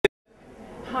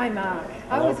Hi Mark,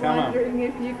 I Hello, was wondering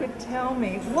if you could tell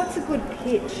me what's a good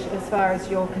pitch as far as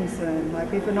you're concerned.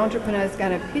 Like if an entrepreneur is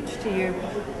going to pitch to you,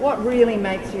 what really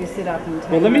makes you sit up and take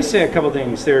Well, let me notice? say a couple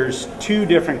things. There's two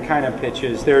different kind of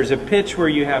pitches. There's a pitch where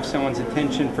you have someone's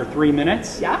attention for 3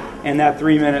 minutes, Yeah. and that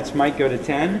 3 minutes might go to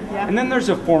 10. Yeah. And then there's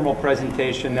a formal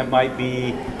presentation that might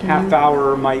be half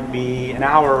hour, might be an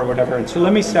hour or whatever. And so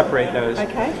let me separate those.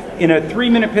 Okay. In a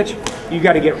 3-minute pitch, you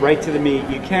got to get right to the meat.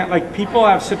 You can't, like, people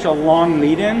have such a long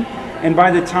lead in, and by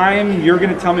the time you're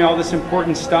going to tell me all this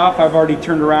important stuff, I've already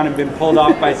turned around and been pulled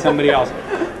off by somebody else.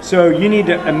 So you need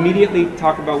to immediately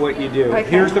talk about what you do. Okay.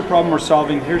 Here's the problem we're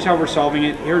solving. Here's how we're solving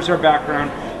it. Here's our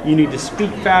background. You need to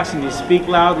speak fast. You need to speak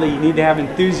loudly. You need to have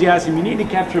enthusiasm. You need to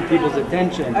capture people's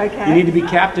attention. Okay. You need to be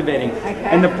captivating. Okay.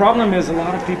 And the problem is a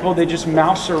lot of people, they just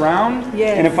mouse around.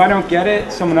 Yes. And if I don't get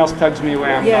it, someone else tugs me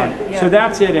away. I'm Yeah, gone. yeah. So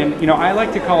that's it. And I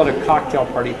like to call it a cocktail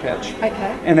party pitch.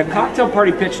 Okay. And a cocktail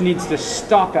party pitch needs to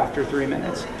stop after 3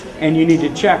 minutes. And you need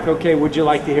to check, okay, would you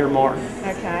like to hear more?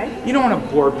 Okay. You don't want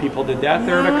to bore people to death.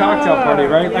 They're at a No. cocktail party,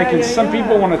 right? Yeah, yeah, some yeah.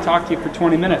 people want to talk to you for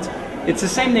 20 minutes. It's the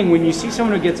same thing when you see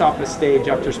someone who gets off the stage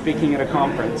after speaking at a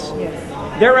conference.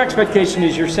 Yes. Their expectation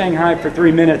is you're saying hi for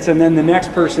 3 minutes, and then the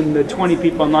next person, the 20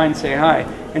 people in line, say hi.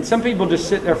 And some people just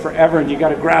sit there forever, and you got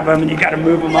to grab them and you got to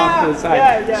move them off to the side.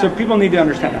 Yeah, yeah. So people need to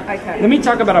understand that. Okay. Let me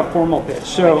talk about a formal pitch.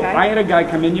 So Okay. I had a guy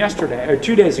come in yesterday, or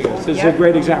 2 days ago. So this is Yeah. a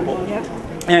great example. Yeah.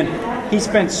 And he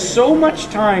spent so much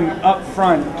time up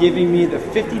front giving me the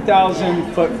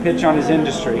 50,000 foot pitch on his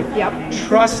industry. Yep.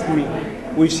 Trust me,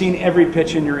 we've seen every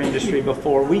pitch in your industry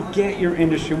before. We get your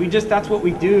industry. that's what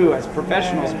we do as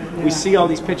professionals. Yeah. We see all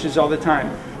these pitches all the time.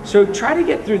 So try to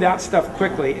get through that stuff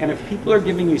quickly. And if people are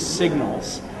giving you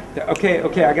signals that, okay,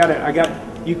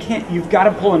 you've got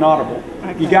to pull an audible.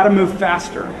 Okay. You got to move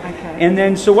faster. Okay. And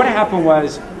then, so what happened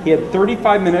was he had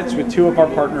 35 minutes with 2 of our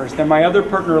partners. Then my other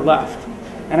partner left.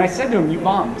 And I said to him, you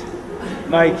bombed.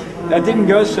 Like, that didn't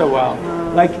go so well.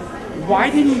 Like, why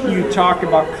didn't you talk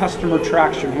about customer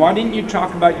traction? Why didn't you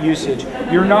talk about usage?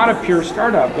 You're not a pure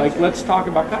startup. Like, let's talk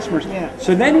about customers. Yeah.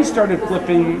 So then he started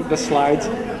flipping the slides,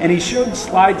 and he showed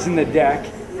slides in the deck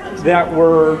that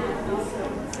were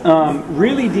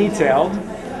really detailed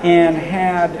and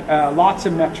had lots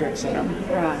of metrics in them.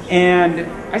 Right. And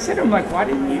I said to him, like, why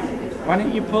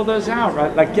didn't you pull those out,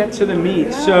 right? Like, get to the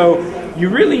meat. So you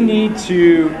really need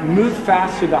to move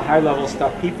fast to the high level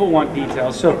stuff. People want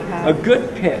details. So a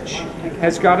good pitch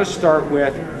has got to start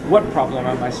with, what problem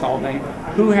am I solving?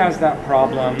 Who has that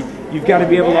problem? You've got to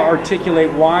be able to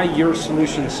articulate why your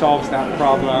solution solves that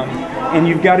problem. And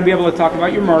you've got to be able to talk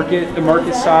about your market, the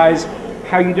market size,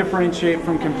 how you differentiate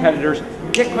from competitors.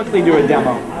 Get quickly to a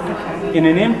demo. In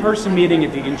an in-person meeting,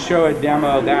 if you can show a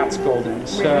demo, that's golden.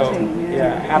 So,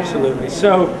 yeah, absolutely.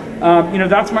 So,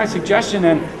 that's my suggestion.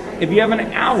 And if you have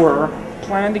an hour,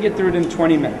 plan to get through it in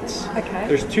 20 minutes. Okay.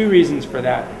 There's 2 reasons for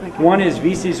that. Okay. One is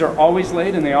VCs are always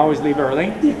late and they always leave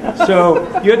early. So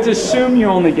you have to assume you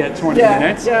only get 20 Yeah,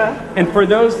 minutes. yeah. And for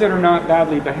those that are not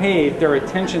badly behaved, their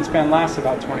attention span lasts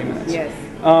about 20 minutes. Yes.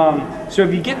 So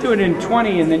if you get through it in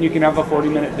 20, and then you can have a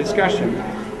 40-minute discussion.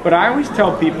 But I always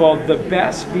tell people the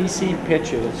best VC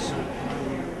pitches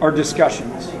are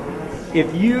discussions.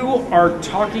 If you are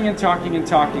talking and talking and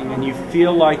talking and you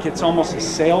feel like it's almost a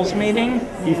sales meeting,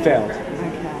 you failed.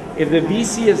 If the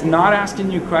VC is not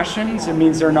asking you questions, it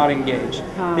means they're not engaged.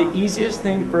 The easiest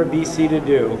thing for a VC to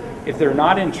do, if they're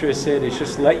not interested, is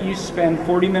just let you spend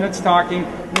 40 minutes talking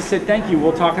and say, thank you,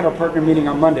 we'll talk at our partner meeting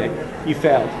on Monday. You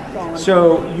failed.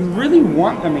 So you really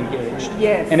want them engaged.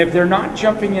 Yes. And if they're not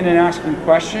jumping in and asking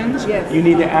questions, Yes. you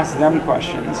need to ask them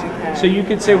questions. Okay. So you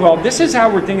could say, well, this is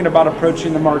how we're thinking about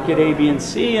approaching the market A, B, and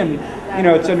C, and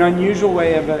it's an unusual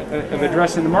way of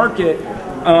addressing the market.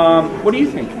 What do you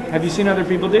think? Have you seen other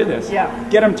people do this? Yeah.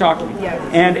 Get them talking. Yeah.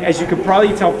 And as you could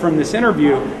probably tell from this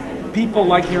interview, people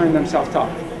like hearing themselves talk.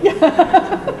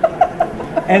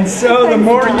 And so the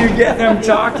more you get them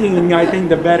talking, I think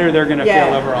the better they're going to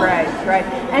feel overall. Right.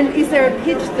 And is there a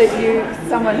pitch that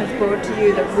someone has brought to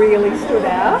you that really stood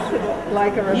out,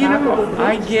 like a remarkable pitch?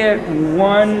 I get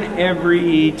one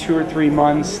every 2 or 3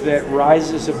 months that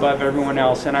rises above everyone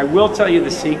else. And I will tell you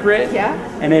the secret. Yeah.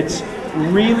 And it's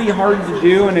really hard to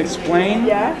do and explain.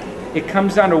 Yeah. It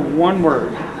comes down to one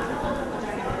word: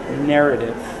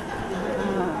 narrative.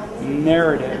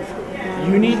 Narrative.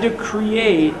 You need to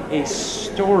create a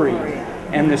story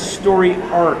and the story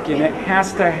arc, and it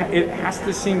has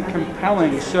to seem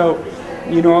compelling. So,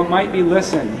 it might be,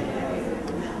 listen,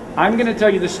 I'm going to tell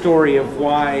you the story of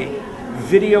why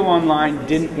video online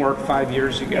didn't work 5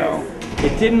 years ago.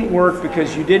 It didn't work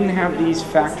because you didn't have these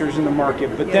factors in the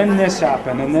market, but then this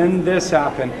happened, and then this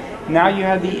happened. Now you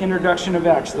had the introduction of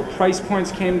X. The price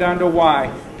points came down to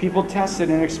Y. People tested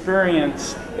and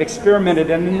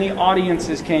experimented, and then the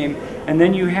audiences came. And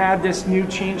then you had this new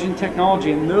change in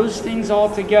technology. And those things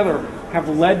all together have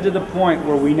led to the point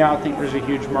where we now think there's a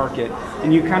huge market.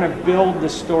 And you kind of build the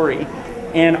story.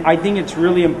 And I think it's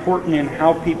really important in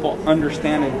how people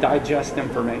understand and digest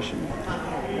information.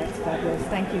 That's fabulous.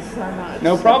 Thank you so much.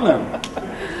 No problem.